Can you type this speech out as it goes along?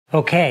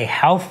Okay,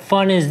 how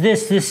fun is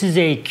this? This is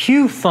a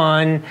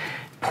Q-Fun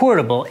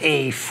portable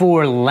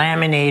A4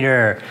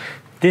 laminator.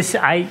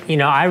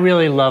 I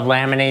really love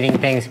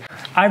laminating things.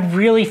 I've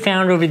really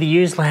found over the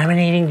years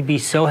laminating to be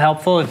so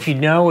helpful. If you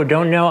know or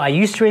don't know, I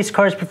used to race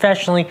cars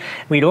professionally.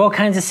 We had all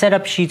kinds of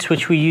setup sheets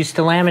which we used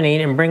to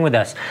laminate and bring with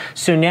us.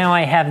 So now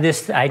I have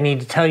this, I need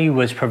to tell you,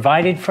 was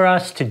provided for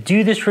us to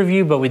do this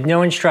review, but with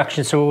no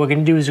instructions. So what we're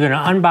gonna do is we're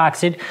gonna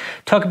unbox it,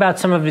 talk about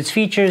some of its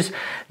features,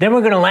 then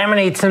we're gonna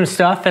laminate some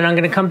stuff, and I'm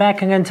gonna come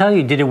back and I'm gonna tell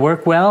you, did it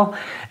work well?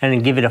 And then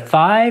give it a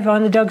 5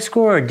 on the Doug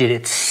score, or did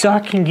it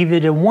suck and give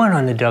it a 1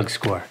 on the Doug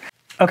score?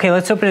 Okay,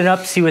 let's open it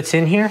up, see what's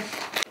in here.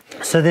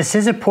 So this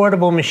is a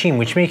portable machine,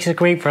 which makes it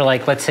great for,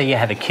 like, let's say you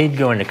have a kid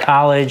going to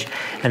college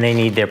and they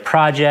need their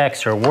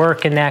projects or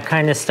work and that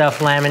kind of stuff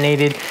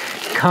laminated.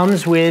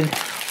 Comes with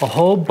a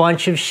whole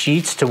bunch of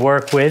sheets to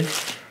work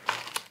with.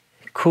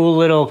 Cool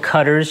little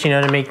cutters,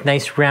 to make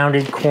nice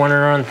rounded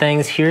corner on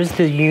things. Here's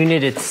the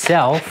unit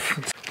itself.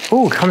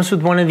 Ooh, it comes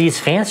with one of these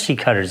fancy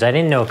cutters. I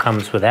didn't know it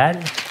comes with that.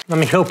 Let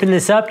me open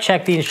this up,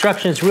 check the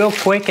instructions real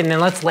quick, and then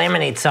let's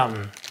laminate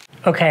something.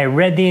 Okay, I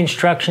read the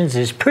instructions.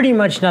 There's pretty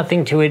much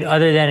nothing to it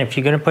other than if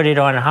you're gonna put it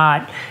on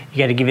hot, you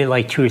gotta give it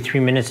like 2 or 3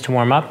 minutes to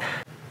warm up.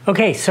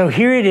 Okay, so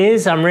here it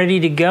is. I'm ready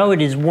to go.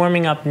 It is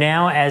warming up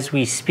now as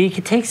we speak.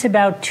 It takes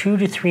about 2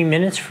 to 3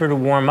 minutes for it to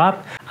warm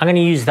up. I'm gonna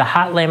use the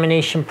hot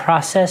lamination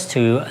process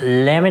to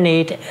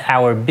laminate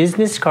our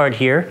business card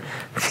here.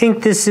 I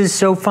think this is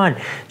so fun.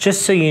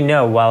 Just so you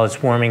know, while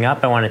it's warming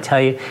up, I wanna tell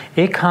you,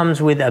 it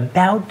comes with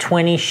about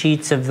 20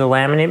 sheets of the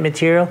laminate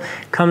material.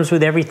 It comes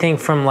with everything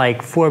from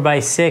like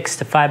 4x6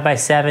 to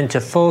 5x7 to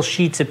full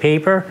sheets of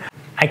paper.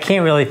 I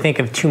can't really think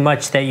of too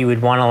much that you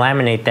would want to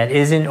laminate that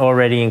isn't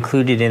already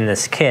included in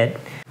this kit.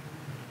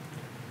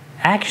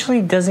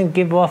 Actually doesn't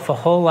give off a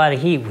whole lot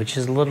of heat, which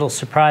is a little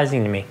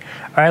surprising to me.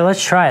 All right,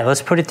 let's try it.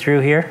 Let's put it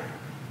through here.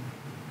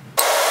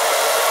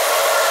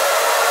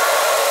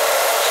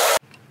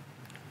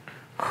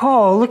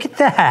 Oh, look at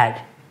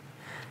that.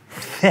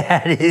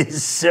 That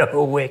is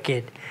so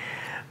wicked.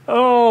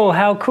 Oh,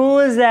 how cool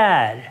is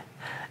that?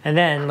 And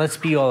then let's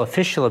be all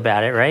official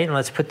about it, right? And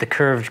let's put the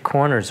curved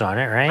corners on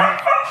it,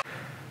 right?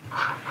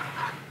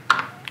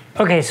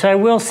 Okay, so I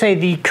will say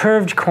the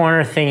curved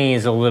corner thingy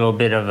is a little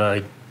bit of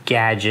a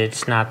gadget.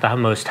 It's not the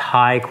most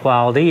high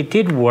quality. It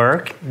did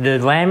work. The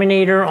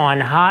laminator on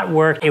hot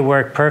it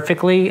worked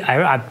perfectly.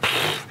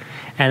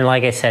 And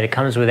like I said, it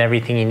comes with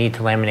everything you need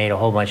to laminate a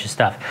whole bunch of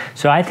stuff.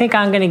 So I think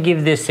I'm gonna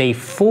give this a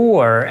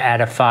 4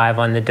 out of 5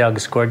 on the Doug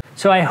score.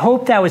 So I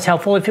hope that was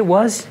helpful. If it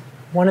was,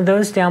 one of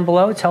those down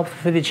below, it's helpful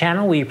for the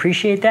channel. We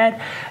appreciate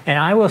that. And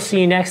I will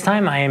see you next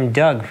time. I am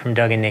Doug from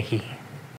Doug and Nikki.